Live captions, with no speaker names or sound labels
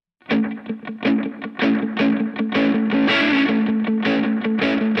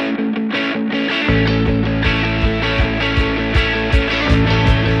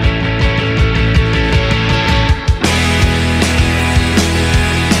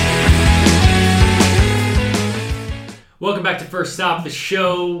Welcome back to First Stop, the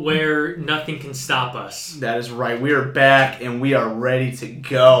show where nothing can stop us. That is right. We are back and we are ready to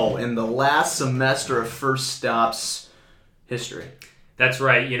go in the last semester of First Stop's history. That's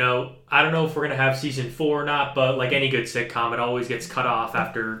right. You know, I don't know if we're going to have season 4 or not, but like any good sitcom, it always gets cut off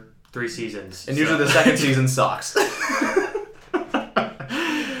after 3 seasons. And usually the second season sucks.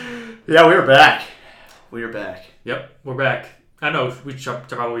 Yeah, we are back. We are back. Yep, we're back. I don't know if we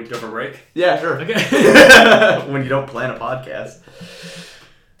talk about what we did over break. Yeah, sure. Okay. When you don't plan a podcast.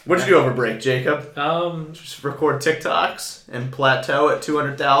 What'd you do over break, Jacob? Just record TikToks and plateau at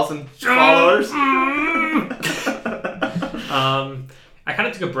 200,000 followers? I kind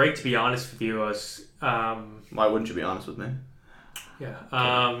of took a break, to be honest with you. Why wouldn't you be honest with me? Yeah.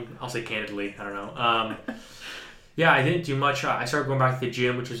 I'll say candidly. I don't know. Yeah, I didn't do much. I started going back to the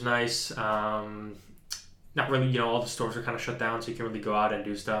gym, which was nice. Not really, you know, all the stores are kind of shut down, so you can really go out and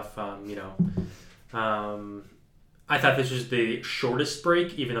do stuff. I thought this was the shortest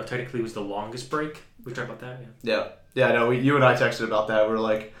break, even though technically it was the longest break. We talked about that, yeah. Yeah, no, you and I texted about that. We were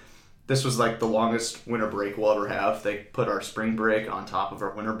like, this was like the longest winter break we'll ever have. They put our spring break on top of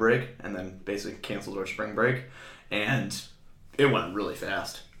our winter break, and then basically canceled our spring break, and it went really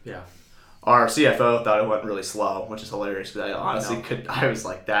fast. Yeah. Our CFO thought it went really slow, which is hilarious because I honestly I was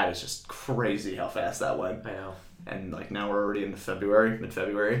like, that is just crazy how fast that went. I know. And like now we're already into February,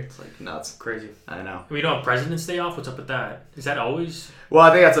 mid-February. It's like nuts. Crazy. I know. We don't have President's Day off? What's up with that? Is that always? Well,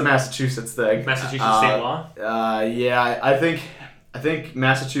 I think that's a Massachusetts thing. Massachusetts state law? Yeah, I think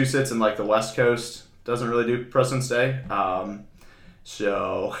Massachusetts and like the West Coast doesn't really do President's Day.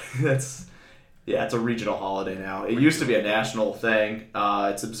 So it's a regional holiday now. It used to be a national thing.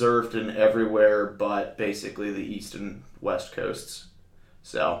 It's observed in everywhere but basically the East and West Coasts.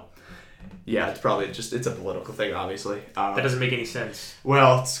 So, yeah, it's probably it's a political thing, obviously. That doesn't make any sense.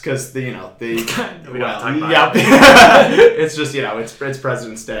 Well, it's because it's just it's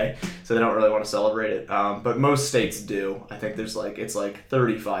President's Day, so they don't really want to celebrate it. But most states do. I think there's it's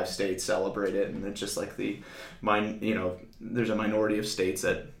 35 states celebrate it, and it's just like there's a minority of states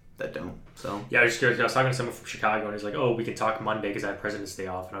that don't. So yeah, I was just curious. I was talking to someone from Chicago, and he's like, "Oh, we can talk Monday because I have President's Day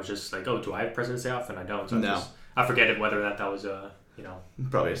off." And I was just like, "Oh, do I have President's Day off?" And I don't. So I forget whether that was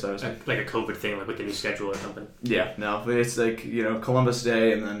probably so. Like a COVID thing, like with the new schedule or something. Yeah, no, but it's Columbus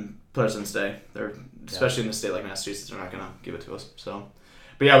Day and then President's Day. They're especially in a state like Massachusetts, they're not gonna give it to us. So,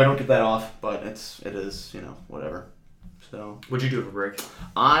 but yeah, we don't get that off, but it is whatever. So what'd you do for break?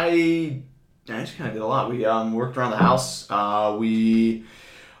 I just kind of did a lot. We worked around the house.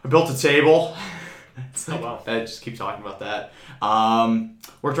 I built a table. Oh, wow. I just keep talking about that.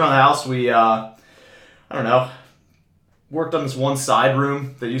 Worked around the house. We, worked on this one side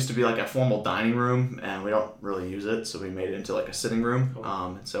room that used to be like a formal dining room, and we don't really use it, so we made it into like a sitting room.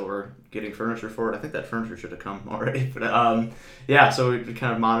 And so we're getting furniture for it. I think that furniture should have come already. But so we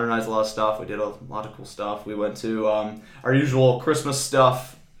kind of modernized a lot of stuff. We did a lot of cool stuff. We went to our usual Christmas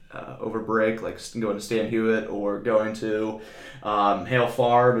stuff over break, like going to Stan Hewitt or going to Hale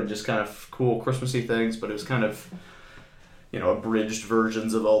Farm and just kind of cool Christmassy things, but it was kind of abridged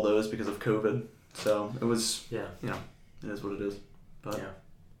versions of all those because of COVID. So it was it is what it is. But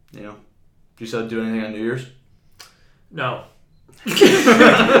did you still do anything on New Year's? No.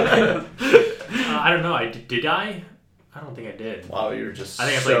 I don't know. Did I? I don't think I did. Wow, you were just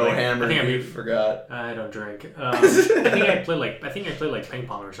hammered. You forgot. I don't drink. I think I played like ping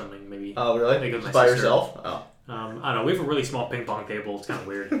pong or something maybe. Oh really? Like by yourself? Oh. I don't know. We have a really small ping pong table. It's kind of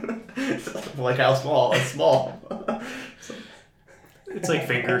weird. Like how small? It's small. It's like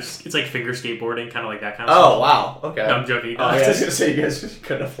finger skateboarding, kind of like that kind of stuff. Oh, wow. Okay. No, I'm joking. I was going to say you guys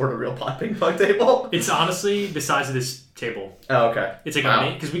couldn't afford a real ping pong table. It's honestly the size of this table. Oh, okay. It's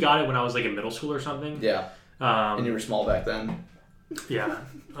like because we got it when I was like in middle school or something. Yeah. And you were small back then. Yeah.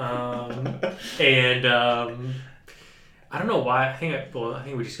 I don't know why. I think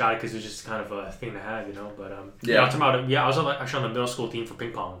we just got it because it was just kind of a thing to have, But I'm talking about it. Yeah, I was actually on the middle school team for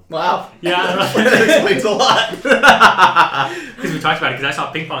ping pong. Wow. Yeah, that explains a lot. Because we talked about it. Because I saw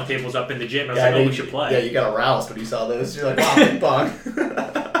ping pong tables up in the gym. I was like, we should play. Yeah, you got aroused when you saw those. You're like, wow, ping pong.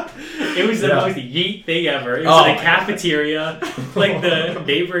 It was the most yeet thing ever. It was in a cafeteria. Like the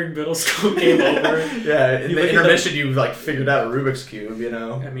neighboring middle school came over. Yeah, in the intermission you figured out a Rubik's Cube, I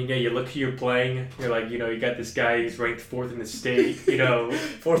mean, yeah, you look who you're playing. You're like, you got this guy who's ranked 4th in the state,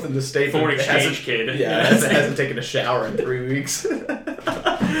 Fourth in the state. Foreign exchange kid. Yeah, hasn't taken a shower in 3 weeks. I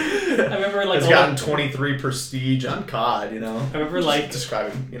remember has gotten 23 prestige on COD, I remember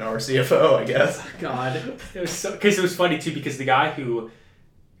describing, our CFO, I guess. God. It was because it was funny too because the guy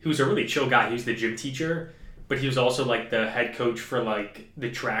who's a really chill guy, he was the gym teacher. but he was also like the head coach for like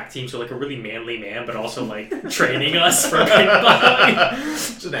the track team, so like a really manly man, but also like training us for ping pong.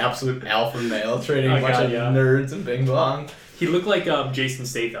 Just an absolute alpha male training a bunch God, of yeah. nerds in ping pong. He looked like Jason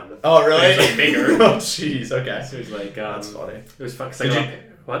Statham. Oh, really? He was like bigger. Oh, jeez. Okay. So he was like, That's funny. It was fun. 'Cause Did you-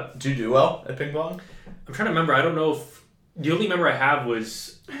 what? Did you do well at ping pong? I'm trying to remember. I don't know if the only memory I have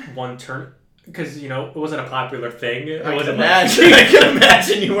was one turn. Because, you know, it wasn't a popular thing. It I wasn't can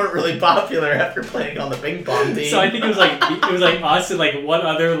imagine you weren't really popular after playing on the ping pong team. So I think it was like us and like one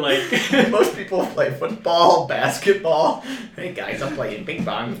other like. Most people play football, basketball. Hey guys, I'm playing ping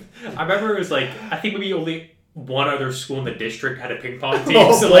pong. I remember it was like I think maybe only one other school in the district had a ping pong team.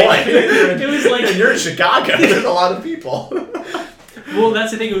 Oh so boy, like it was like and you're in Chicago. There's a lot of people. Well,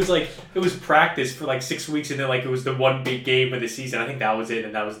 that's the thing. It was practice for like 6 weeks, and then like it was the one big game of the season. I think that was it,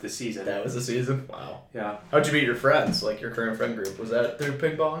 and that was the season. That was the season. Wow. Yeah. How'd you meet your friends? Like your current friend group? Was that through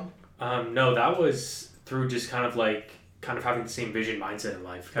ping pong? No, that was through just kind of having the same vision mindset in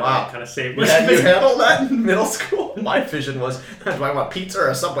life. Wow. Kind of same. You had all that in middle school? My vision was, do I want pizza or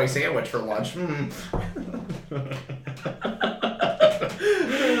a Subway sandwich for lunch?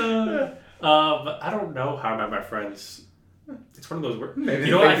 I don't know how I met my friends. It's one of those weird. Maybe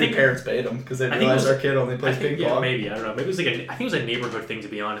you know, maybe I think your parents paid them because they I think realized it was- our kid only plays ping yeah, pong. maybe I don't know. Maybe it was I think it was a neighborhood thing, to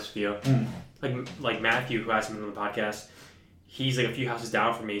be honest with you. Like Matthew, who has him on the podcast, he's like a few houses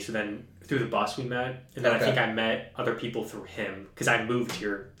down from me. So then through the bus we met, and then Okay. I think I met other people through him because I moved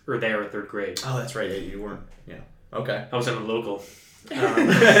here or there in third grade. Oh, that's right. Yeah, you weren't. Yeah. Okay. I was in a local.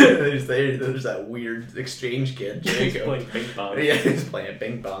 there's that weird exchange kid, He's Jacob. playing ping pong. Yeah, he's playing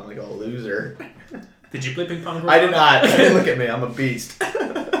ping pong like a loser. Did you play ping pong? I did not. Hey, look at me. I'm a beast.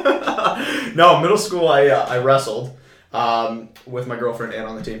 No, middle school I wrestled with my girlfriend and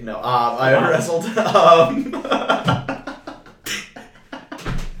on the team. No, I wrestled.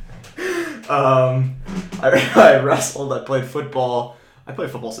 I wrestled. I played football. I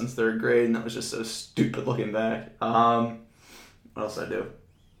played football since third grade, and that was just so stupid looking back. What else did I do?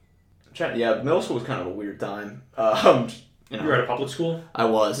 Yeah, middle school was kind of a weird time. You were at a public school? I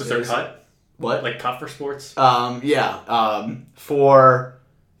was. Was there cut? What? Like cut for sports? For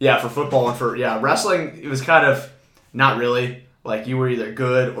football and for wrestling, it was kind of not really. Like you were either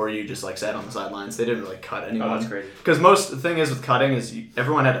good or you just like sat on the sidelines. They didn't really cut anyone. Oh, that's crazy. Because the thing is with cutting is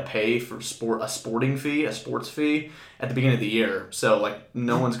everyone had to pay for a sports fee at the beginning of the year. So like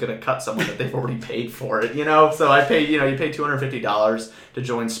no one's gonna cut someone that they've already paid for it, you know. So I pay, you pay $250 to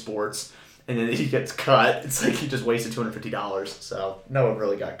join sports, and then he gets cut. It's like he just wasted $250. So no one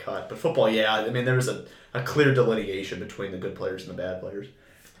really got cut. But football, yeah, I mean there was a clear delineation between the good players and the bad players.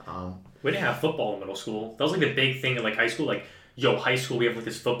 We didn't have football in middle school. That was like the big thing in like high school. Like, high school, we have like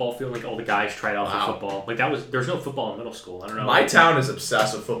this football field. Like all the guys tried out for football. Like there's no football in middle school. I don't know. My town is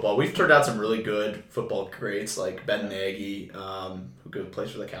obsessed with football. We've turned out some really good football greats like Ben Nagy, who plays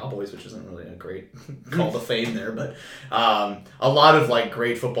for the Cowboys, which isn't really a great call to fame there, but a lot of like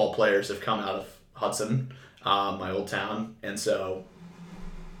great football players have come out of Hudson, my old town, and so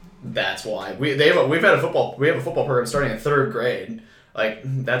that's why we have a football program starting in third grade. Like,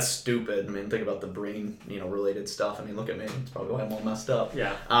 that's stupid. I mean, think about the brain, related stuff. I mean, look at me. It's probably why I'm all messed up.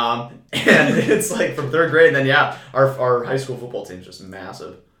 Yeah. And it's like from third grade, and then, our high school football team's just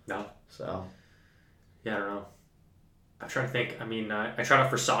massive. No. So. Yeah, I don't know. I'm trying to think. I mean, I tried out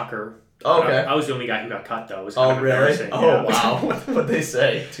for soccer. Oh, okay. I was the only guy who got cut, though. It was kind of really? embarrassing. Oh, yeah. wow. What'd they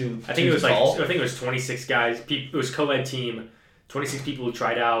say? I think it was 26 guys. It was co-ed team. 26 people who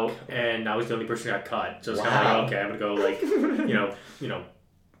tried out, and I was the only person who got cut. So it's kind of like, okay, I'm gonna go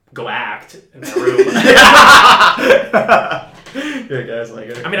go act in that room. Yeah, guys,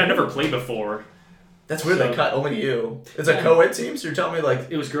 I mean, I've never played before. That's weird. They cut only you. It's a co-ed team, so you're telling me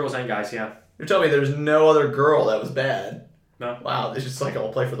it was girls and guys, yeah. You're telling me there's no other girl that was bad. No. Wow, they just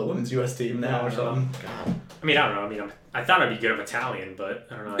all play for the women's U.S. team now or something. God. I mean, I don't know. I mean, I thought I'd be good at Italian, but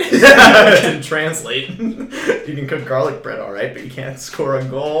I don't know. It didn't translate. You can cook garlic bread all right, but you can't score a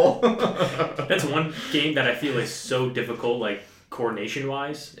goal. That's one game that I feel is so difficult, like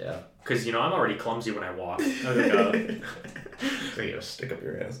coordination-wise. Yeah. Because I'm already clumsy when I walk. So you gotta stick up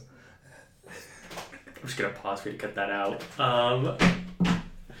your ass. I'm just gonna pause for you to cut that out. I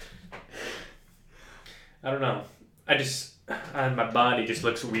don't know. My body just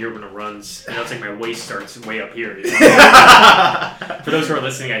looks weird when it runs. It's like my waist starts way up here. For those who are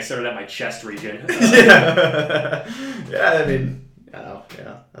listening, I started at my chest region. Yeah, I mean, yeah,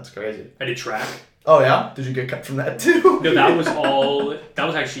 that's crazy. I did track. Oh yeah? Did you get cut from that too? No, that was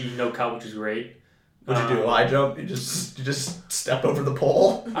actually no cut, which was great. What'd you do? High jump? You just step over the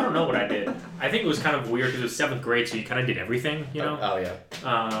pole? I don't know what I did. I think it was kind of weird because it was 7th grade, so you kind of did everything, Oh yeah.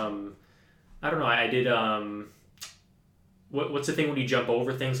 I don't know. I did what's the thing when you jump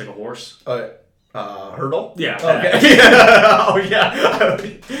over things like a horse? Hurdle? Yeah. Okay. Oh yeah.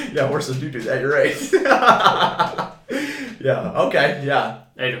 Yeah, horses do that. You're right. Yeah. Okay. Yeah.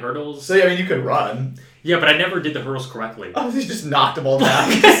 I had hurdles. So I mean, you could run. Yeah, but I never did the hurdles correctly. Oh, you just knocked them all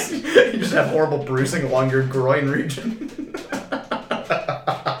down. You just have horrible bruising along your groin region.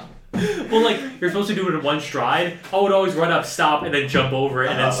 Well, like, you're supposed to do it in one stride. I would always run up, stop, and then jump over,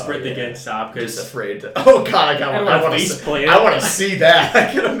 and then sprint again, stop. Just afraid to... Oh, God, I want to see that.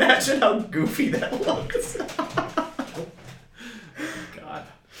 I can imagine how goofy that looks. God.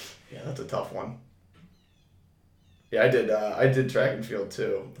 Yeah, that's a tough one. Yeah, I did track and field,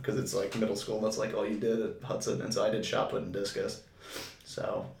 too, because it's, like, middle school, and that's, like, all you did at Hudson, and so I did shot put and discus.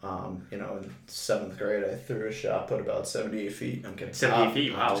 So, in 7th grade, I threw a shot put about 78 feet. I'm kidding. 78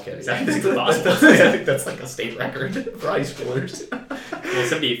 feet? Wow. I'm just kidding. Is that possible? I think that's like a state record for high schoolers. Well,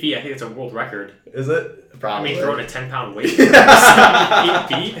 78 feet, I think it's a world record. Is it? Probably. I mean, throwing a 10-pound weight 78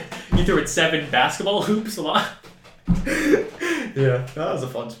 feet. You threw it 7 basketball hoops a lot. Yeah, that was a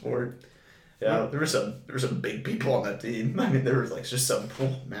fun sport. Yeah, there were some big people on that team. I mean, there was like just some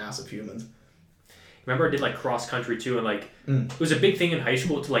massive humans. Remember I did like cross country too, and like it was a big thing in high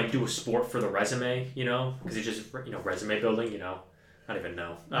school to like do a sport for the resume, because it's just resume building, I don't even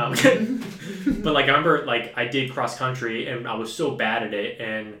know. But like I remember like I did cross country and I was so bad at it,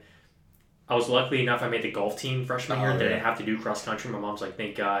 and I was lucky enough I made the golf team freshman year. That I didn't have to do cross country. My mom's like,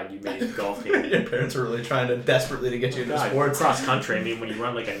 thank God you made the golf team. Your parents were really trying desperately to get you into sports. Cross country. I mean, when you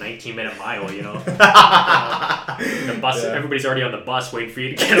run like a 19-minute mile, the bus. Yeah. Everybody's already on the bus waiting for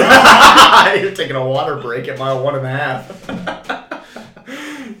you to get on. You're taking a water break at mile 1.5.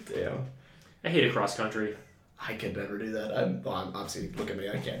 Damn. I hated cross country. I could never do that. I'm obviously, look at me,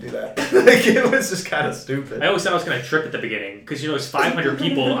 I can't do that. Like, it was just kind of stupid. I always thought I was going to trip at the beginning, because, it's 500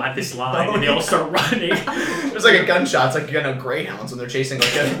 people at this line, and they all start running. It's like a gunshot. It's like, greyhounds when they're chasing,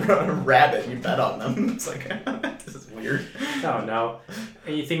 like, a rabbit. You bet on them. It's like, this is weird. Oh, no.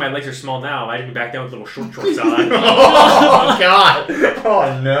 And you think my legs are small now. I'd be back down with little short shorts on. Oh, God.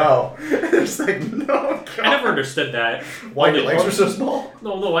 Oh, no. It's like, no, God. I never understood that. Why your legs were so small?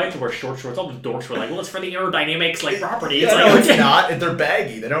 No, I had to wear short shorts. All the dorks were like, well, it's for the aerodynamics, like, property. Yeah, it's no, like, it's not. They're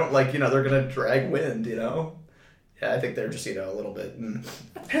baggy. They don't, like, they're going to drag wind, Yeah, I think they're just, a little bit...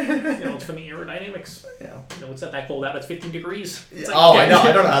 it's for the aerodynamics. Yeah. It's not that cold out. It's 15 degrees. It's like, I know.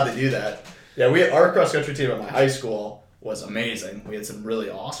 I don't know how they do that. Yeah, our cross-country team at my high school was amazing. We had some really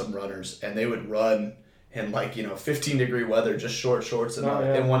awesome runners, and they would run in, 15-degree weather, just short shorts and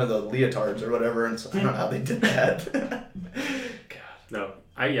in one of the leotards or whatever, and so I don't know how they did that. God. No.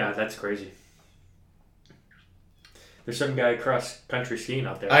 That's crazy. There's some guy cross-country skiing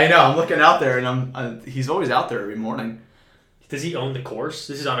out there. I know. I'm looking out there, and he's always out there every morning. Does he own the course?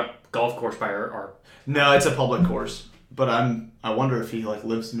 This is on a golf course by our... No, it's a public course. But I wonder if he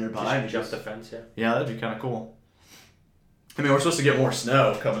lives nearby. Just the fence, yeah. Yeah, that'd be kind of cool. I mean, we're supposed to get more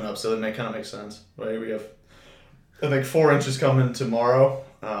snow coming up, so that kind of makes sense, right? We have, I think, 4 inches coming tomorrow.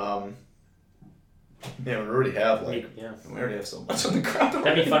 We already have we already have so much on the ground.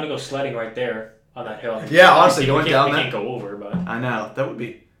 That'd be fun to go sledding right there on that hill. Yeah, honestly, going down that. We can't go over, but I know that would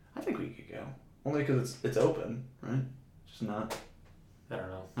be. I think we could go only because it's open, right? Just not. I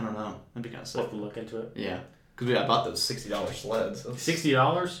don't know. That'd be kind of sick. We'll have to look into it. Yeah. Because I bought those $60 sleds.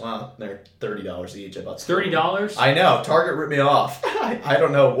 $60? Wow, they're $30 each. I bought $30? I know. Target ripped me off. I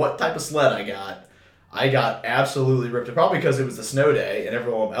don't know what type of sled I got. I got absolutely ripped. Probably because it was the snow day and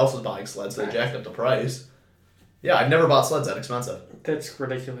everyone else was buying sleds, so they jacked up the price. Yeah, I've never bought sleds that expensive. That's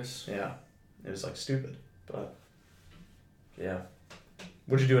ridiculous. Yeah, it was stupid. But yeah,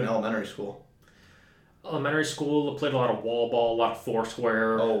 what'd you do in elementary school? Elementary school, I played a lot of wall ball, a lot of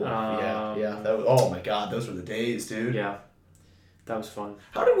foursquare. Oh, yeah. Oh, my God. Those were the days, dude. Yeah. That was fun.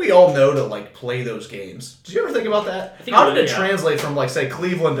 How did we all know to, play those games? Did you ever think about that? How did it translate from, say,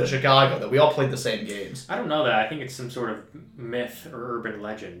 Cleveland to Chicago, that we all played the same games? I don't know that. I think it's some sort of myth or urban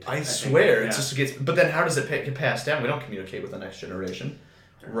legend. I swear. It just gets... But then how does it get passed down? We don't communicate with the next generation,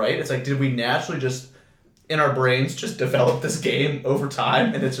 right? It's did we naturally just... in our brains, just develop this game over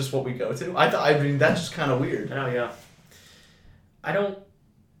time, and it's just what we go to. I mean, that's just kind of weird. Oh yeah. I don't.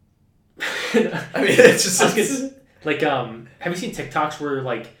 I mean, it's just have you seen TikToks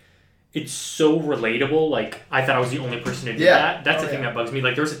where it's so relatable? I thought I was the only person to do that. That's the thing that bugs me.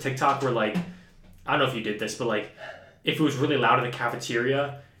 There was a TikTok where I don't know if you did this, but if it was really loud in the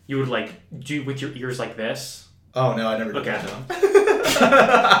cafeteria, you would do with your ears like this. Oh no, I never did that.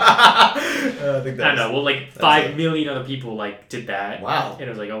 I think I don't know. 5 million other people did that. Wow. And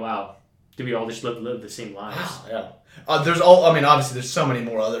it was oh wow. Do we all just live the same lives? Wow, yeah. Obviously there's so many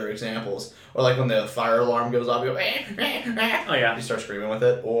more other examples. Or like when the fire alarm goes off, you go, Oh yeah. you start screaming with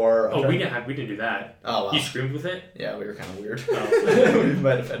it. Or we didn't do that. Oh wow. You screamed with it? Yeah, we were kind of weird. Oh. We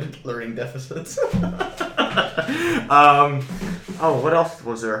might have had learning deficits. What else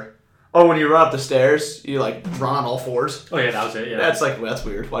was there? Oh, when you run up the stairs, you like run on all fours. Oh yeah, that was it. Yeah. That's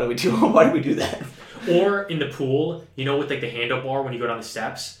weird. Why do we do that? Or in the pool, with like the handlebar when you go down the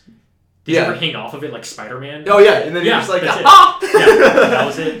steps. Did you ever hang off of it like Spider-Man? Oh yeah, and then you're just like, ah! Yeah, that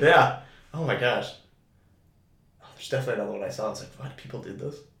was it. Yeah. Oh my gosh. Oh, there's definitely another one I saw. I was like, why do people do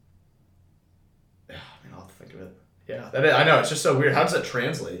this? Yeah, I'll have to think of it. Yeah, I know, it's just so weird. How does that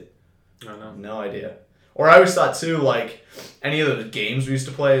translate? I don't know. No idea. Or I always thought too, like, any of the games we used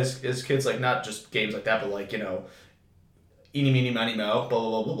to play as kids, like, not just games like that, but like, eeny, meeny, miny, moe, blah,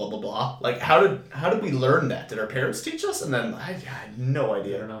 blah, blah, blah, blah, blah, blah. Like, how did we learn that? Did our parents teach us? And then, I had no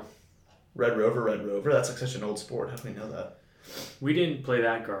idea. I don't know. Red Rover. That's like such an old sport. How do we know that? We didn't play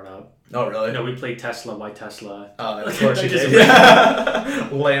that growing up. Oh, really? No, we played Tesla, White Tesla. Oh, of course you did. Yeah.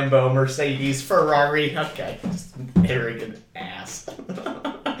 Lambo, Mercedes, Ferrari. Okay. Just arrogant ass.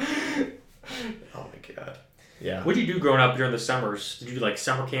 Oh, my God. Yeah. What did you do growing up during the summers? Did you do like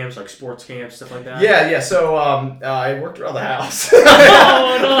summer camps, like sports camps, stuff like that? Yeah. So I worked around the house.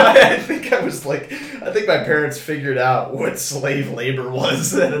 Oh, no. I think my parents figured out what slave labor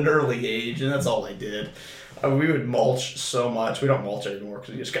was at an early age, and that's all I did. We would mulch so much. We don't mulch anymore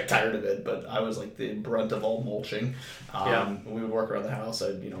because we just got tired of it. But I was like the brunt of all mulching. We would work around the house. I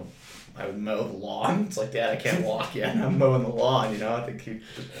would mow the lawn. It's like, Dad, I can't walk yet. I'm mowing the lawn. I think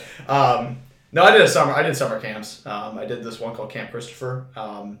no, I did summer camps. I did this one called Camp Christopher.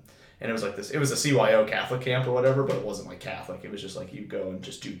 And it was like this. It was a CYO Catholic camp or whatever, but it wasn't like Catholic. It was just like you go and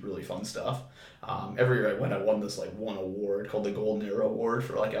just do really fun stuff. Every year I went, I won this like one award called the Golden Arrow Award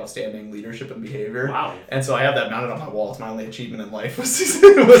for like outstanding leadership and behavior. Wow! And so I have that mounted on my wall. It's my only achievement in life was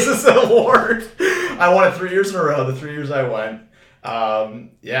this award. I won it 3 years in a row. The 3 years I went.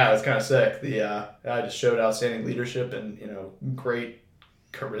 It was kind of sick. I just showed outstanding leadership and great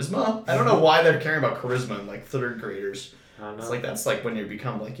charisma. I don't know why they're caring about charisma in like third graders. It's like that's like when you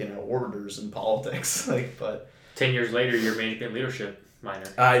become like orators in politics. But 10 years later, you're management leadership minor.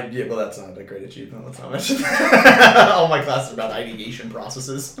 Well, that's not a great achievement. Let's not mention that. All my classes are about ideation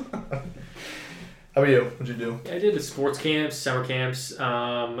processes. How about you? What'd you do? Yeah, I did the sports camps, summer camps.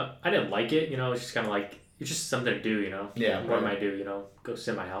 I didn't like it. It's just kind of like it's just something to do. Yeah. What am I do? Go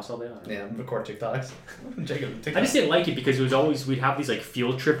sit in my house all day. Yeah, record TikToks. Jacob, TikToks. I just didn't like it because it was always we'd have these like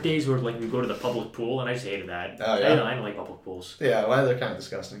field trip days where like we'd go to the public pool and I just hated that. Oh yeah. I didn't like public pools. Yeah, well, they're kind of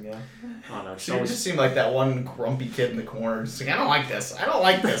disgusting. Yeah. I don't know. So you just seemed like that one grumpy kid in the corner. Just like, I don't like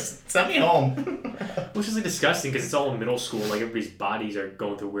this. Send me home. Which is like disgusting because it's all in middle school. Like everybody's bodies are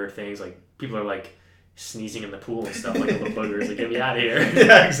going through weird things. Like people are like sneezing in the pool and stuff like little boogers. Like get me out of here.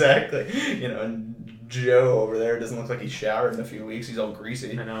 Yeah, exactly. And Joe over there doesn't look like he's showered in a few weeks. He's all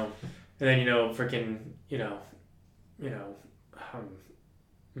greasy. I know. And then freaking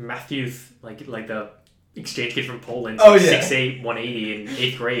Matthew like the exchange kid from Poland. Oh yeah. 6'8", 180 in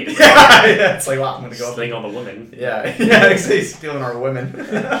 8th grade. Yeah, it's like, wow, I'm gonna go slaying all the women. Yeah, he's stealing our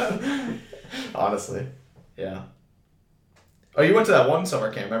women. Honestly, yeah. Oh, you went to that one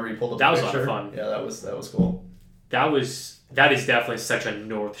summer camp. Remember you pulled up that a was picture? a lot of fun. Yeah, that was cool. That is definitely such a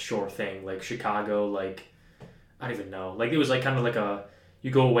North Shore thing. Like Chicago, like I don't even know. Like it was like kind of like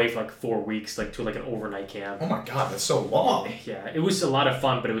you go away for like 4 weeks, like to like an overnight camp. Oh my God, that's so long. Yeah, it was a lot of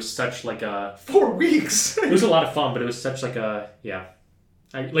fun, but it was such like a 4 weeks. It was a lot of fun, but it was such like a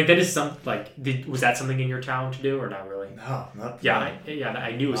like that is some like was that something in your town to do or not really? No, not. Yeah,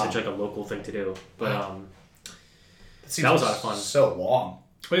 I knew it was such like a local thing to do, but that was a lot of fun. So long.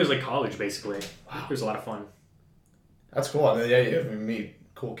 But it was like college basically. Wow, it was a lot of fun. That's cool. I mean, yeah, you meet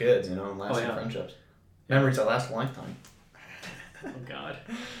cool kids, and lasting friendships. Memories that last a lifetime. Oh God.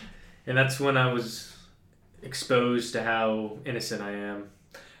 And that's when I was exposed to how innocent I am.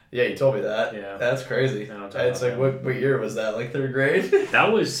 Yeah, you told me that. Yeah. That's crazy. It's like, what year was that? Like 3rd grade?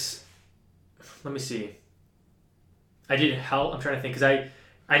 That was, let me see. I'm trying to think, because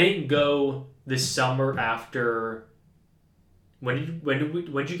I didn't go this summer after, when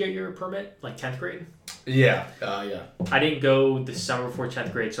did you get your permit? Like 10th grade? Yeah. Yeah. I didn't go the summer before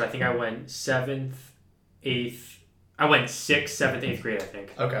 10th grade, so I think I went 7th, 8th, I went 6th, 7th, 8th grade, I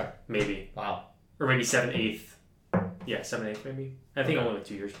think. Okay. Maybe. Wow. Or maybe 7th, 8th. Yeah, 7th, 8th maybe. I think I only went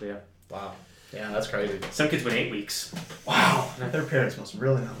 2 years, but yeah. Wow. Yeah, that's crazy. Some kids went 8 weeks. Wow. Their parents must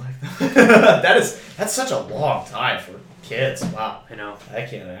really not like them. That's such a long time for kids. Wow. I know. I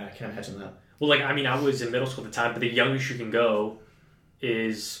can't imagine that. Well, like, I mean, I was in middle school at the time, but the youngest you can go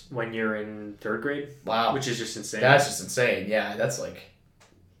is when you're in 3rd grade. Wow. Which is just insane. That's just insane. Yeah, that's like,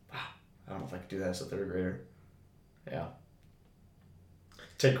 wow. I don't know if I could do that as a 3rd grader. Yeah.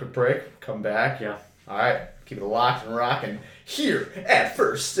 Take a quick break. Come back. Yeah. All right. Keep it locked and rocking here at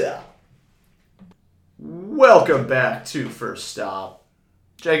First Stop. Welcome back to First Stop.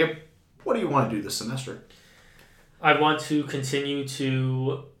 Jacob, what do you want to do this semester? I want to continue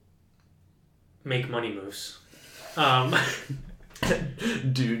to make money moves.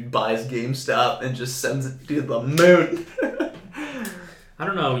 Dude buys GameStop and just sends it to the moon. I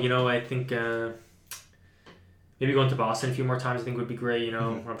don't know. I think maybe going to Boston a few more times I think would be great. What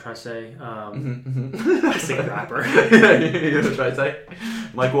I'm trying to say. I sing a rapper. You know what I'm trying to say?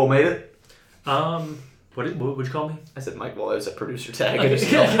 Mike Will made it? What would you call me? I said Mike Will. It was a producer tag. Okay. I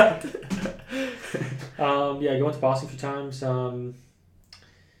just yelled out. Yeah, going to Boston a few times. I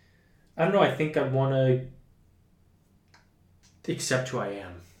don't know. I think I want to accept who I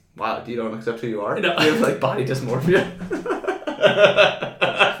am. Wow, you don't accept who you are? No. You have like body dysmorphia?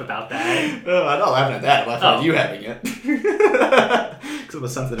 Laugh about that. No, I'm not laughing at that. I'm laughing at you having it. Because I'm a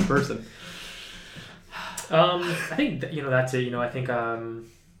sensitive person. I think that's it. I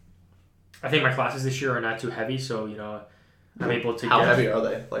think my classes this year are not too heavy, so I'm able to. How heavy are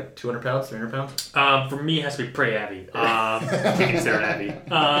they? Like 200 pounds, 300 pounds? For me, it has to be pretty heavy. To consider it heavy.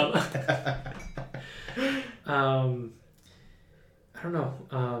 I don't know.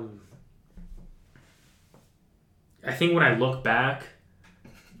 I think when I look back,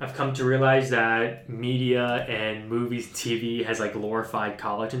 I've come to realize that media and movies and TV has like glorified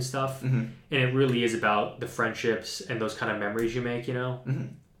college and stuff, and it really is about the friendships and those kind of memories you make. I know.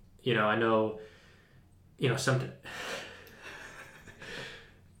 Some.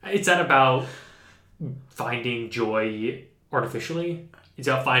 It's not about finding joy artificially. It's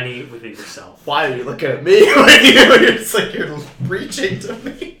about finding it within yourself. Why are you looking at me? It's like you're reaching to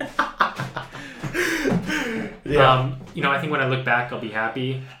me. Yeah. I think when I look back, I'll be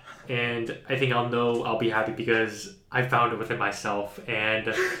happy. And I think I'll be happy because I found it within myself.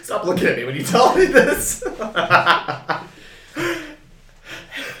 And stop looking at me when you tell me this.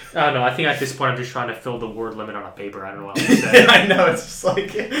 I don't know. I think at this point I'm just trying to fill the word limit on a paper. I don't know what to say. I know. It's just like,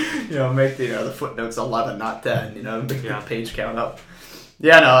 make the footnotes 11, not 10, make the page count up.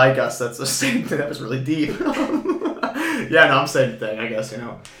 Yeah, no, I guess that's the same thing. That was really deep. Yeah, no, I'm saying the thing, I guess,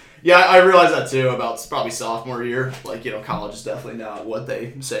 Yeah, I realized that too about probably sophomore year. Like, college is definitely not what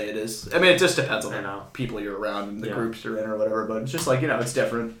they say it is. I mean, it just depends on the people you're around and the groups you're in or whatever, but it's just like, it's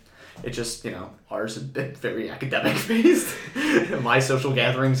different. It's just, ours is very academic based. My social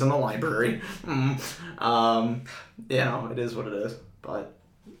gatherings in the library. It is what it is. But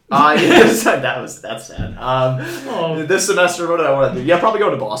yes, that's sad. This semester, what do I want to do? Yeah, probably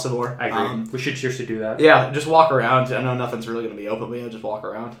go to Boston more. I agree. We should seriously do that. Yeah, just walk around. I know nothing's really going to be open, but just walk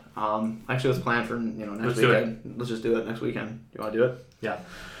around. Actually, let's plan for next weekend. Let's just do it next weekend. You want to do it? Yeah.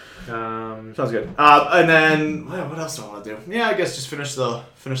 Sounds good. And then what else do I want to do? Yeah, I guess just finish the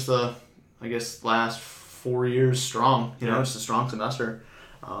last 4 years strong. Just a strong semester.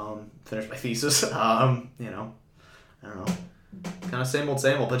 Finish my thesis. I don't know. Kind of same old,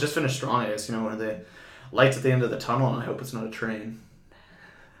 but just finish strong. I guess where the lights at the end of the tunnel, and I hope it's not a train.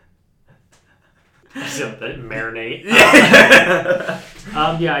 Marinate. Yeah,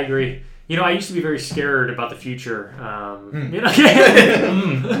 I agree. I used to be very scared about the future.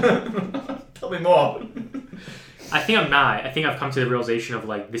 Tell me more. I think I'm not. I think I've come to the realization of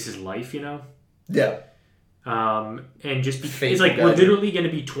like this is life, Yeah. And just it's like we're literally going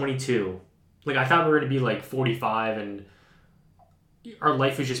to be 22. Like I thought we were going to be like 45, and our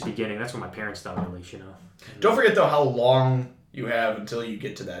life is just beginning. That's what my parents thought, at least, Don't forget though how long you have until you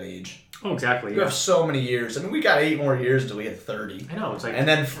get to that age. Oh, exactly. You have so many years. I mean, we got 8 more years until we hit 30. I know. It's like, and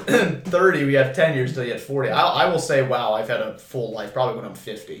then 30, we have 10 years until you hit 40. I will say, wow, I've had a full life probably when I'm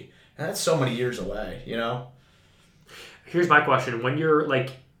 50. And that's so many years away, Here's my question. When you're like,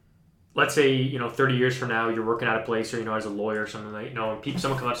 let's say, 30 years from now, you're working at a place or, as a lawyer or something like, and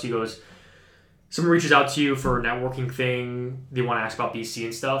someone comes up to you and goes, someone reaches out to you for a networking thing. They want to ask about BC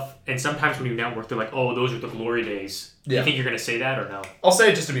and stuff. And sometimes when you network, they're like, "Oh, those are the glory days." Yeah. You think you're going to say that or no? I'll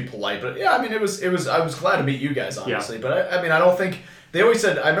say it just to be polite, but yeah, I mean, it was. I was glad to meet you guys, honestly. Yeah. But I don't think they always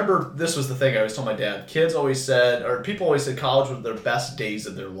said. I remember this was the thing I always told my dad. Kids always said, or people always said, college was their best days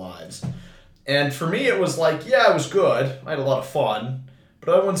of their lives. And for me, it was like, yeah, it was good. I had a lot of fun, but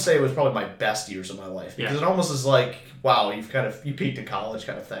I wouldn't say it was probably my best years of my life because it almost is like, wow, you peaked in college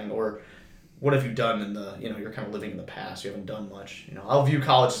kind of thing, or what have you done in the, you're kind of living in the past. You haven't done much. I'll view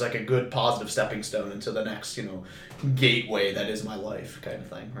college as like a good positive stepping stone into the next, gateway that is my life kind of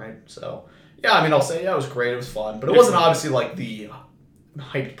thing, right? So, yeah, I mean, I'll say, yeah, it was great. It was fun. But it wasn't obviously like the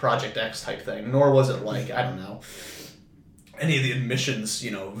hyped Project X type thing, nor was it like, I don't know, any of the admissions,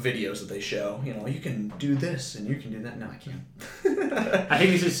 videos that they show. You can do this and you can do that. No, I can't.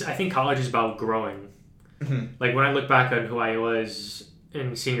 I think college is about growing. Mm-hmm. Like when I look back on who I was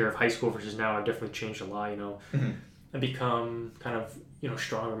in senior of high school versus now, I've definitely changed a lot. Mm-hmm. I've become kind of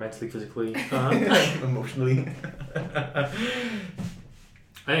stronger mentally, physically, emotionally. I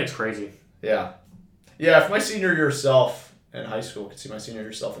think it's crazy. Yeah. If my senior year self in high school could see my senior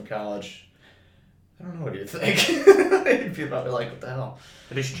year self in college, I don't know, what do you think? You'd be probably like, what the hell?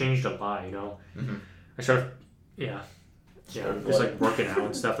 I just changed a lot, Mm-hmm. I started, just like working out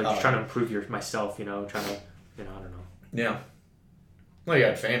and stuff, like just trying to improve myself, trying to, I don't know. Yeah. Well, you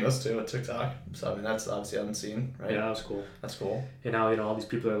got famous too at TikTok, so I mean that's obviously unseen, right? Yeah, that was cool. That's cool. And now all these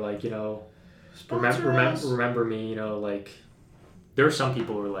people are like, remember me, like there are some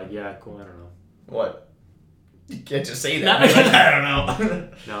people who are like, yeah, cool, I don't know. What? You can't just say that. I don't know.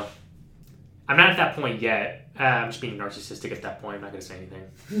 No. I'm not at that point yet. I'm just being narcissistic at that point. I'm not going to say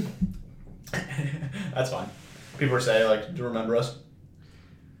anything. That's fine. People are saying, like, do you remember us?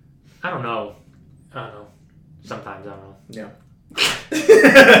 I don't know. Sometimes, I don't know. Yeah.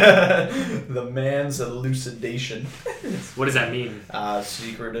 The man's elucidation. What does that mean?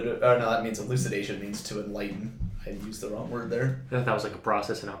 That means elucidation means to enlighten. I used the wrong word there. I thought that was like a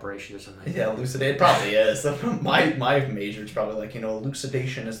process and operation or something. Yeah, elucidate probably is. My major is probably like,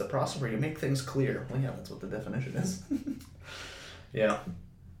 elucidation is the process where you make things clear. Well, yeah, that's what the definition is. Yeah.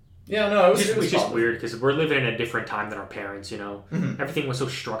 Yeah, no, it was just weird because we're living in a different time than our parents, Mm-hmm. Everything was so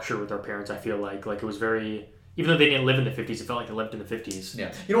structured with our parents, I feel like it was very... Even though they didn't live in the 50s, it felt like they lived in the 50s.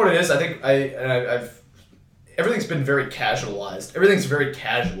 Yeah. You know what it is? I think I've everything's been very casualized. Everything's very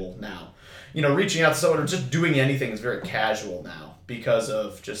casual now. Reaching out to someone or just doing anything is very casual now because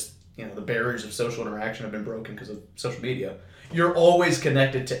of just, the barriers of social interaction have been broken because of social media. You're always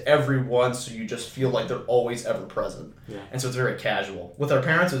connected to everyone, so you just feel like they're always ever present. Yeah. And so it's very casual. With our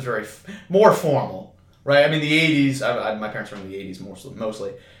parents, it was very more formal, right? I mean, the 80s, my parents were in the 80s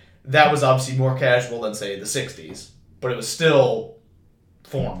mostly. That was obviously more casual than, say, the 60s, but it was still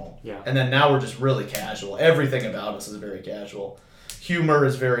formal. Yeah. And then now we're just really casual. Everything about us is very casual. Humor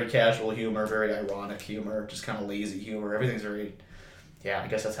is very casual humor, very ironic humor, just kind of lazy humor. Everything's very, I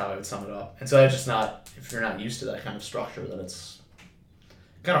guess that's how I would sum it up. And so it's just not, if you're not used to that kind of structure, then it's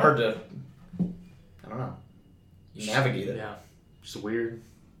kind of hard to, I don't know, navigate it. Yeah. Just weird.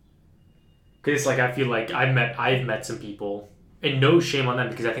 Because, I feel like I've met some people, and no shame on them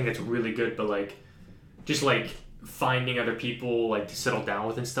because I think that's really good, but, just, finding other people, to settle down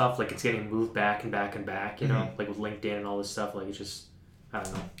with and stuff, it's getting moved back and back and back, Mm-hmm. with LinkedIn and all this stuff, it's just, I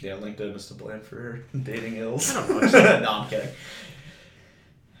don't know. Yeah, LinkedIn is to blame for dating ills. I don't know. No, I'm kidding.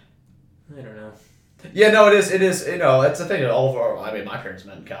 I don't know. Yeah, no, it is, that's the thing. My parents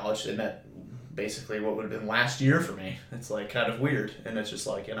met in college. They met basically what would have been last year for me. It's, kind of weird, and it's just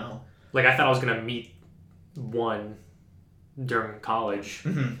I thought I was going to meet one during college,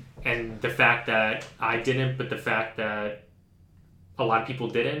 mm-hmm. and the fact that I didn't, but the fact that a lot of people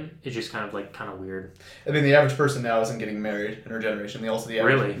didn't, is just kind of weird. I mean, the average person now isn't getting married in our generation.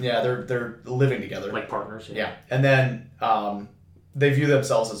 Really? Yeah, they're living together. Like partners. Yeah. And then they view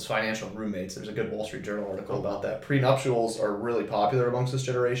themselves as financial roommates. There's a good Wall Street Journal article about that. Prenuptials are really popular amongst this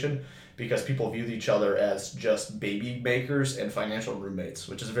generation because people view each other as just baby makers and financial roommates,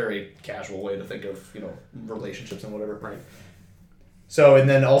 which is a very casual way to think of, relationships and whatever. Right. So, and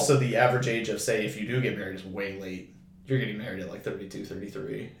then also the average age of, say, if you do get married is way late. You're getting married at 32,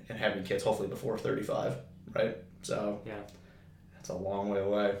 33 and having kids hopefully before 35, right? So, yeah, that's a long way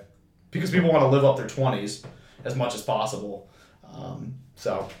away. Because people want to live up their 20s as much as possible.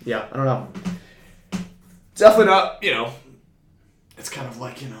 So, yeah, I don't know. It's definitely not, it's kind of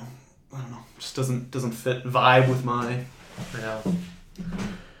I don't know, just doesn't fit vibe with my, I know.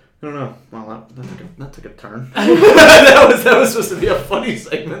 I don't know. Well, that took a turn. that was supposed to be a funny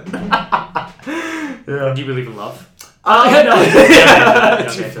segment. Yeah. Do you believe in love? No. Yeah,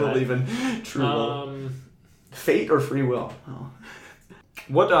 Do you believe in true love? Fate or free will? Oh.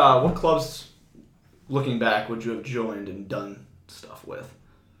 What clubs, looking back, would you have joined and done stuff with?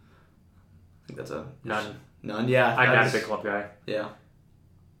 I think that's none. None. Yeah. I'm not a big club guy. Yeah.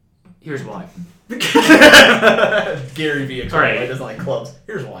 Here's why. Gary Vee doesn't like clubs.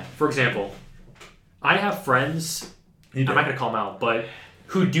 Here's why. For example, I have friends, I'm not going to call them out, but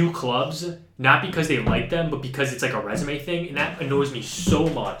who do clubs, not because they like them, but because it's a resume thing, and that annoys me so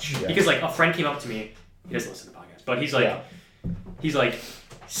much. Yeah. Because a friend came up to me, he doesn't listen to the podcast, but he's like,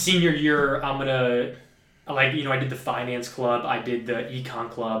 senior year, I'm going to, I did the finance club, I did the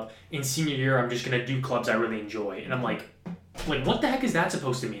econ club. In senior year, I'm just going to do clubs I really enjoy. And I'm like, like, what the heck is that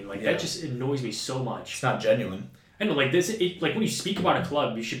supposed to mean? Like, Yeah. that just annoys me so much. It's not genuine. I know, like, like, when you speak about a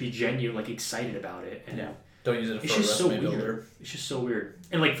club, you should be genuine, like, excited about it. And Don't use it for it's a just so resume weird. builder. It's just so weird.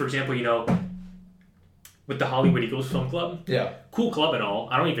 And, like, for example, with the Hollywood Eagles Film Club, Yeah. cool club and all.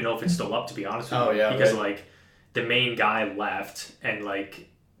 I don't even know if it's still up, to be honest with you. Oh, yeah, because, right. like, the main guy left and, like,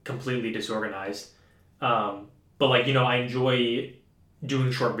 completely disorganized. But, like, I enjoy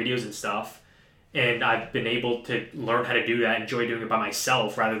doing short videos and stuff. And I've been able to learn how to do that, enjoy doing it by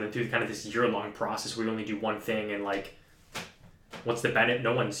myself rather than through kind of this year-long process where you only do one thing and, like, what's the benefit?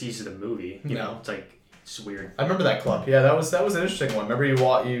 No one sees the movie. You know? It's like, it's weird. I remember that club. Yeah, that was an interesting one. Remember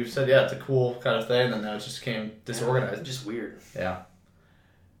you said, yeah, it's a cool kind of thing, and then now it just came disorganized. Just weird. Yeah.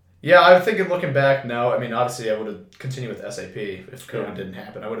 Yeah, I'm thinking looking back now, I mean, obviously I would have continued with SAP if COVID didn't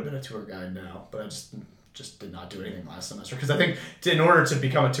happen. I would have been a tour guide now, but I just did not do anything last semester. Because I think in order to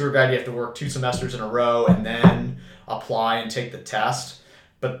become a tour guide, you have to work 2 semesters in a row and then apply and take the test.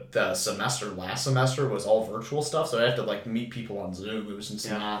 But the last semester was all virtual stuff, so I have to like meet people on Zoom. It was just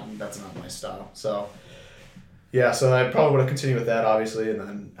that's not my style. So yeah, so I probably would have continued with that, obviously, and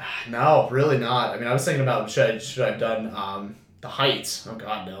then no, really not. I mean, I was thinking about should I have done the Heights? Oh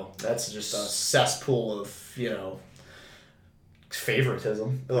God, no, that's just a cesspool of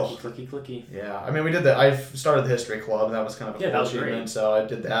favoritism. Ugh. Clicky. Yeah, I mean, we did that. I started the history club, and that was kind of a cool that was achievement. great. So I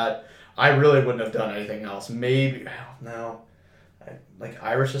did that. I really wouldn't have done anything else. Maybe like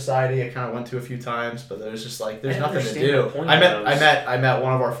Irish Society. I kind of went to a few times, but there's just like there's nothing to do. I met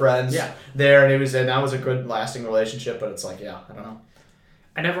one of our friends there, and that was a good lasting relationship. But it's like I don't know.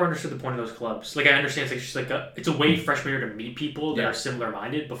 I never understood the point of those clubs. Like I understand it's like it's a way freshman year to meet people that are similar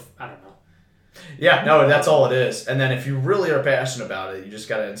minded, but I don't know. Yeah, no, that's all it is. And then if you really are passionate about it, you just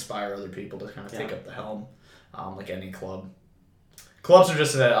got to inspire other people to kind of take up the helm, like any club. Clubs are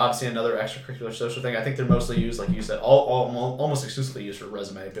just obviously another extracurricular social thing. I think they're mostly used, like you said, almost exclusively used for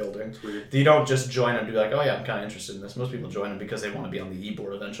resume building. You don't just join them and be like, oh yeah, I'm kind of interested in this. Most people join them because they want to be on the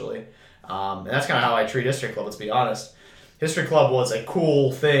e-board eventually. And that's kind of how I treat History Club, let's be honest. History Club was a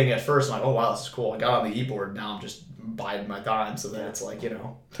cool thing at first. I'm like, oh wow, this is cool. I got on the e-board. Now I'm just biding my time. So then it's like, got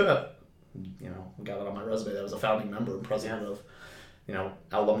it on my resume. That was a founding member and president of,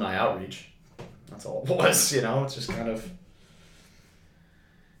 alumni outreach. That's all it was. It's just kind of.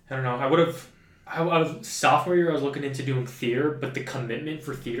 I don't know. I was sophomore year. I was looking into doing theater, but the commitment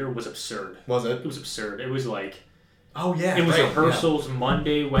for theater was absurd. Was it? It was absurd. It was like. Oh yeah. It was rehearsals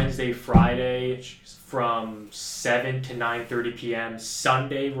Monday, Wednesday, Friday, from 7 to 9:30 p.m.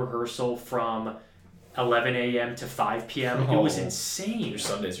 Sunday rehearsal from 11 a.m. to 5 p.m. It was insane. Your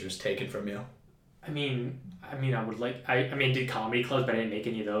Sundays are just taken from you. I mean, I would like. I did comedy clubs, but I didn't make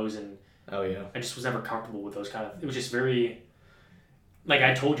any of those, and I just was never comfortable with those kind of. It was just very. Like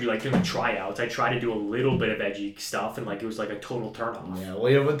I told you, like during the tryouts, I tried to do a little bit of edgy stuff, and like it was like a total turnoff. Yeah,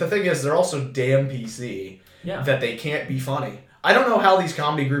 well, but the thing is, they're also damn PC. Yeah. That they can't be funny. I don't know how these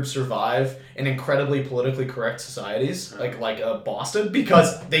comedy groups survive in incredibly politically correct societies, like Boston,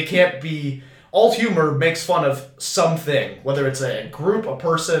 because they can't be. All humor makes fun of something, whether it's a group, a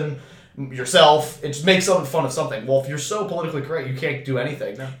person, yourself. It just makes fun of something. Well, if you're so politically correct, you can't do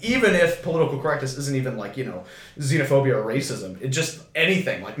anything. No. Even if political correctness isn't even like, xenophobia or racism. It's just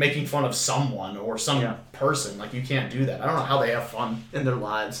anything, like making fun of someone or some person. Like, you can't do that. I don't know how they have fun in their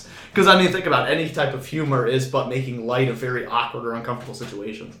lives. Because, think about any type of humor is but making light of very awkward or uncomfortable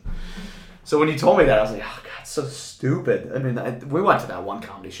situations. So when you told me that, I was like, oh, God, so stupid. I mean, we went to that one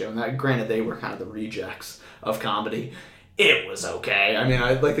comedy show, and granted, they were kind of the rejects of comedy. It was okay. I mean,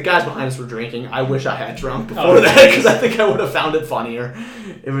 the guys behind us were drinking. I wish I had drunk before that, because I think I would have found it funnier.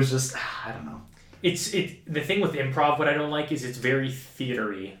 It was just, I don't know. The thing with improv, what I don't like is it's very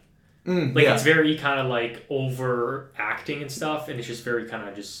theatery. It's very kind of like overacting and stuff, and it's just very kind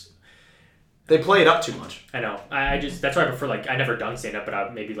of just... They play it up too much. I know. That's why I prefer, I never done stand-up,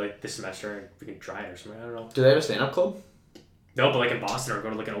 but maybe, this semester, we can try it or something. I don't know. Do they have a stand-up club? No, but, in Boston, or go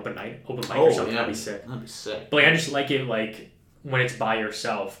to, an open mic or something. That'd be sick. That'd be sick. But, I just like it, when it's by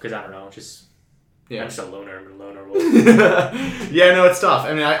yourself, because, I don't know, just... Yeah. I'm just a loner. Yeah, no, it's tough.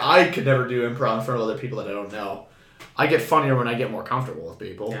 I mean, I could never do improv in front of other people that I don't know. I get funnier when I get more comfortable with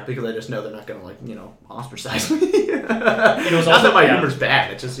people because I just know they're not going to, ostracize me. It was not that my humor's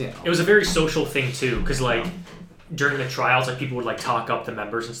bad. It's just, It was a very social thing, too, because, during the trials, people would, talk up the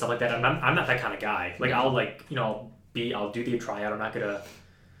members and stuff like that. And I'm not that kind of guy. I'll do the tryout. I'm not going to...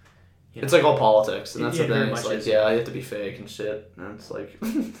 It's like all politics, and that's the thing. It's you have to be fake and shit. And it's like...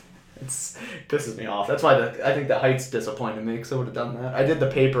 It pisses me off. That's why I think the heights disappointed me because I would have done that. I did the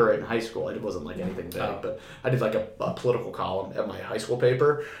paper in high school. It wasn't like anything big, but I did like a political column at my high school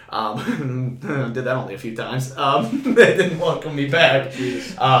paper. Did that only a few times. They didn't welcome me back.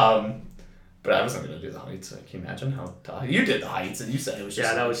 But I wasn't going to do the heights. Can you imagine how tough? You did the heights, and you said it was just...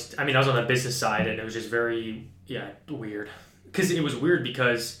 Yeah, that was... I mean, I was on the business side, and it was just very, weird. Because it was weird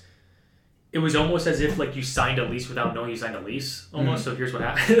because it was almost as if, like, you signed a lease without knowing you signed a lease, almost. So here's what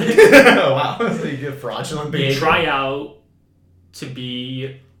happened. Oh, wow. So you get fraudulent behavior. You try out to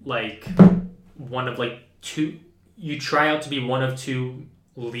be, like, one of, like, two... You try out to be one of two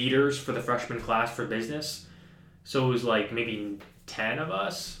leaders for the freshman class for business. So it was, like, maybe 10 of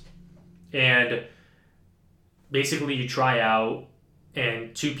us. And basically you try out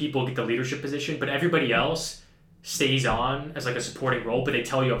and two people get the leadership position, but everybody else stays on as like a supporting role, but they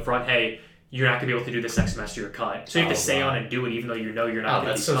tell you up front, hey, you're not going to be able to do this next semester, you're cut. So you have to stay on and do it even though you know you're not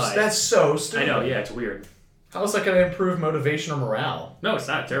going to be cut. That's so stupid. I know, yeah, it's weird. How is that going to improve motivation or morale? No, it's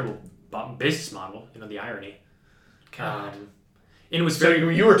not a terrible business model, the irony. God. And it was very... So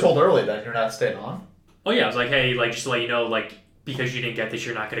you were told early that you're not staying on? Oh yeah, I was like, hey, like just to let you know, like, because you didn't get this,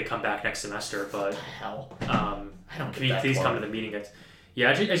 you're not going to come back next semester. But what the hell? I don't. Can you please come to the meeting? I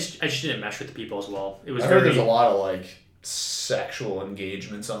just didn't mesh with the people as well. It was. I heard there's a lot of like sexual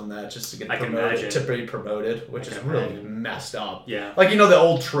engagements on that just to get promoted, to be promoted, which is really messed up. Yeah. Like the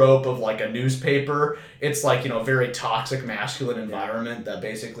old trope of like a newspaper. It's like a very toxic masculine environment that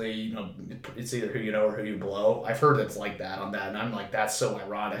basically it's either who you know or who you blow. I've heard it's like that on that, and I'm like that's so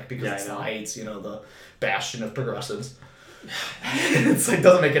ironic because it's the Heights, the bastion of progressives. It's like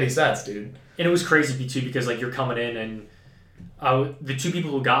doesn't make any sense, dude. And it was crazy too because like you're coming in and the two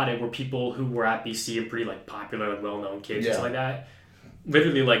people who got it were people who were at BC and pretty like popular, like well-known kids and stuff like that.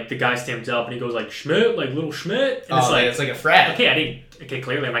 Literally, like the guy stands up and he goes like Schmidt, like little Schmidt, and it's like a frat. Okay,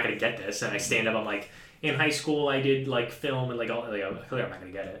 clearly I'm not gonna get this, and I stand up. I'm like, in high school I did like film and like all. Like, clearly I'm not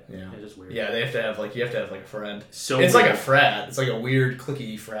gonna get it. Yeah, it's just weird. Yeah, you have to have like a friend. So it's weird. Like a frat. It's like a weird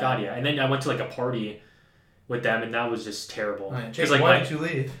cliquey frat. God, yeah. And then I went to like a party with them, and that was just terrible. Jake, like, why did you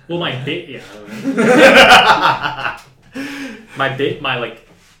leave? Well, my like,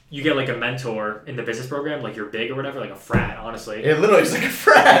 you get like a mentor in the business program, like you're big or whatever, like a frat, honestly. It literally is like a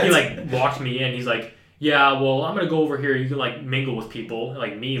frat. He like walked me in. He's like, yeah, well, I'm gonna go over here. You can like mingle with people,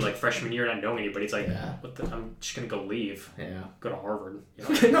 like me, like freshman year, not knowing anybody. It's like, I'm just gonna go leave. Yeah. Go to Harvard.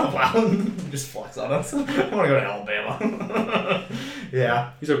 No, wow. Just flex on us. I want to go to Alabama.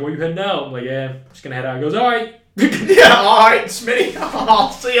 Yeah. He's like, where you heading out? I'm like, yeah, I'm just gonna head out. He goes, all right. Yeah, all right, Smitty.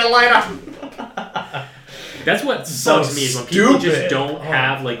 I'll see you later. That's what bugs me is when people just don't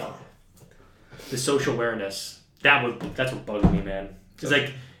have like the social awareness. That's what bugs me, man. It's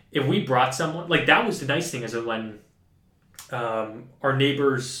like if we brought someone like that was the nice thing is that when our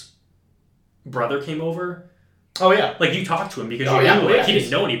neighbor's brother came over. Oh yeah, like you talked to him because he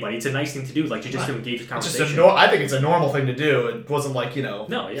didn't know anybody. It's a nice thing to do, like to engage with conversation. I think it's a normal thing to do. It wasn't like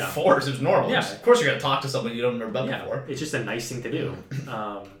forced. It was normal. Yeah, of course you're gonna talk to somebody you don't know about before. It's just a nice thing to do.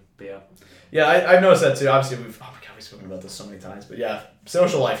 But yeah. Yeah, I've noticed that too. Obviously, we've spoken about this so many times, but yeah,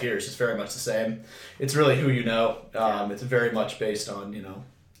 social life here is just very much the same. It's really who you know. It's very much based on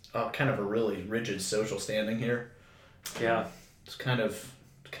kind of a really rigid social standing here. Yeah, it's kind of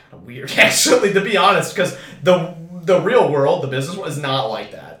weird actually, to be honest, because the real world, the business world, is not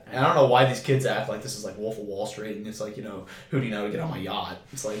like that. And I don't know why these kids act like this is like Wolf of Wall Street, and it's like who do you know to get on my yacht?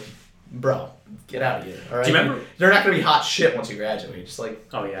 It's like, bro, get out of here. All right? Do you remember? They're not going to be hot shit once you graduate. Just like,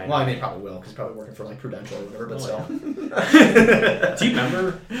 oh yeah. Well, I mean, probably will because he's probably working for like Prudential or whatever. But still. Do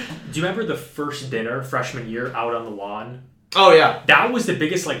you remember the first dinner freshman year out on the lawn? Oh yeah. That was the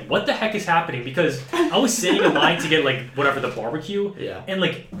biggest like, what the heck is happening? Because I was sitting in line to get like whatever the barbecue. Yeah. And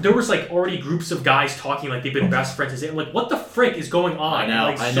like there was like already groups of guys talking like they've been best friends. And like, what the frick is going on?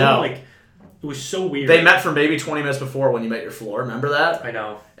 I know. Like, it was so weird. They met for maybe 20 minutes before when you met your floor. Remember that? I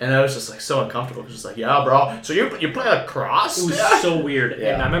know. And I was just like so uncomfortable. Just like, yeah, bro. So you play lacrosse? It was so weird.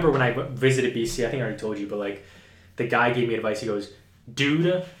 Yeah. And I remember when I visited BC, I think I already told you, but like the guy gave me advice. He goes,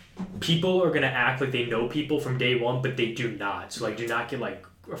 dude, people are going to act like they know people from day one, but they do not. So like do not get like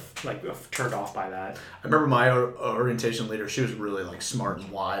turned off by that. I remember my orientation leader. She was really like smart and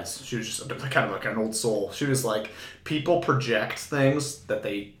wise. She was just kind of like an old soul. She was like, people project things that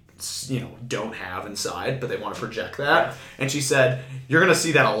they don't have inside, but they want to project that. Yeah. And she said, you're going to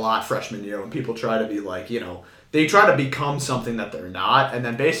see that a lot freshman year when people try to be like, they try to become something that they're not, and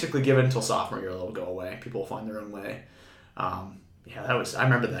then basically give it until sophomore year, they'll go away. People will find their own way. Yeah, I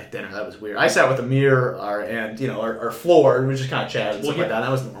remember that dinner. That was weird. I sat with Amir, our floor, and we just kind of chatted and stuff like that.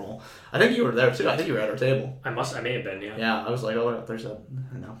 That was normal. I think you were there too. I think you were at our table. I may have been, yeah. Yeah, I was like, oh, there's a...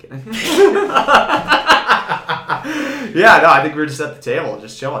 No, I'm kidding. Yeah, no, I think we were just at the table,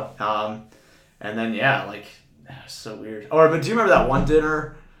 just chilling. And then, yeah, like, so weird. But do you remember that one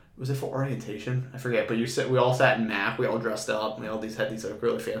dinner? Was it for orientation? I forget. But we all sat in Mac. We all dressed up. We all had these like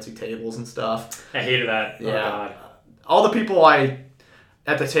really fancy tables and stuff. I hated that. Yeah. Oh, God. All the people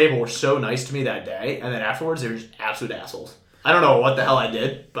at the table were so nice to me that day, and then afterwards they were just absolute assholes. I don't know what the hell I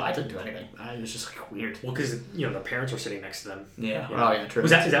did, but I didn't do anything. It was just like weird. Well, because their parents were sitting next to them. Yeah. Yeah. Oh yeah, true.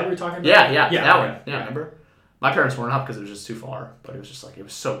 Is that what you're talking about? Yeah, that one. Yeah, remember? My parents weren't up because it was just too far, but it was just like it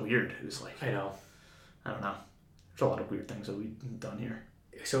was so weird. It was like I know. I don't know. There's a lot of weird things that we've done here.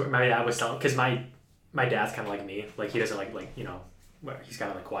 So my dad was telling, because my dad's kind of like me, like he doesn't he's kind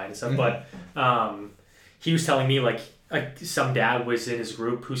of like quiet and stuff, but he was telling me like some dad was in his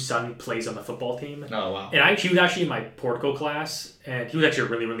group whose son plays on the football team. Oh wow! And he was actually in my Portico class, and he was actually a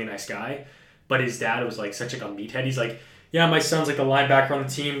really, really nice guy, but his dad was like such like a meathead. He's like, yeah, my son's like a linebacker on the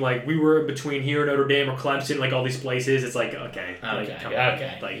team. Like we were between here, Notre Dame or Clemson, like all these places. It's like okay,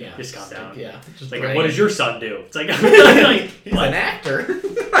 just calm down. Yeah, just like what does your son do? It's like he's an actor.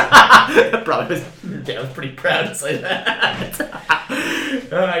 Probably was pretty proud to say that.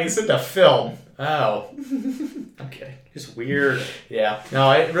 He's into film. Oh, okay, just weird. Yeah,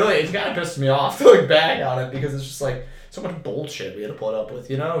 no, it kind of pissed me off to look back on it because it's just like so much bullshit we had to put up with.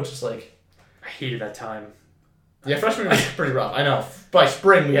 It's just like I hated that time. Yeah, freshman was pretty rough. I know. By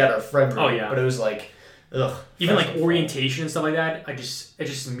spring, we had our friend group. Oh, yeah. But it was like, ugh. Even like orientation and stuff like that, it's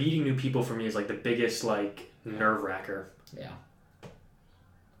just meeting new people for me is like the biggest like nerve wracker. Yeah.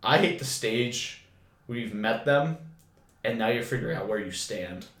 I hate the stage where you've met them and now you're figuring out where you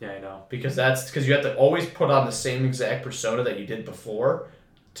stand. Yeah, I know. Because you have to always put on the same exact persona that you did before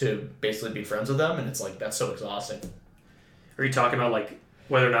to basically be friends with them, and it's like, that's so exhausting. Are you talking about like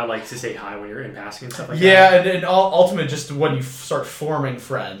whether or not like to say hi when you're in passing and stuff like that? Yeah, and ultimately just when you start forming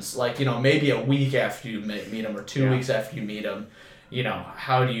friends, like, maybe a week after you meet them or 2 weeks after you meet them,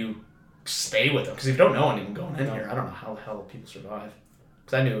 how do you stay with them? Because if you don't know anyone going in here, I don't know how the hell people survive.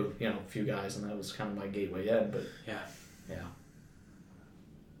 Because I knew, a few guys, and that was kind of my gateway in, but... Yeah.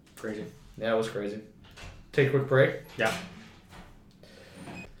 Crazy. Yeah, it was crazy. Take a quick break. Yeah.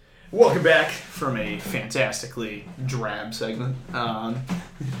 Welcome back from a fantastically drab segment.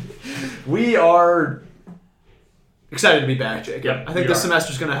 We are excited to be back, Jacob. Yep, I think this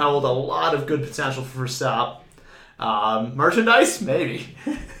semester's going to hold a lot of good potential for First Stop. Merchandise? Maybe.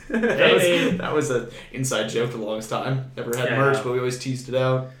 That was an inside joke for the longest time. Never had merch, but we always teased it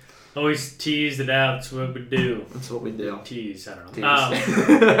out. Always teased it out. That's what we do. That's what we do. Tease. I don't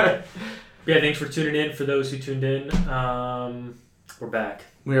know. Yeah, thanks for tuning in. For those who tuned in, we're back.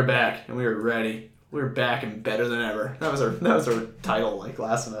 We are back, and we are ready. We're back and better than ever. That was our title like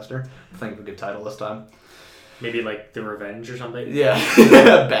last semester. I think of a good title this time. Maybe like The Revenge or something. Yeah,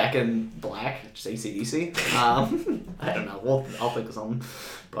 Back in Black, just AC/DC. I don't know. I'll think of something.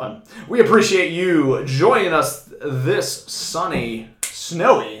 But we appreciate you joining us this sunny,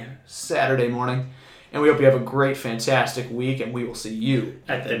 snowy Saturday morning, and we hope you have a great, fantastic week. And we will see you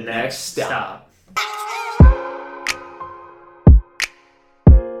at the next stop.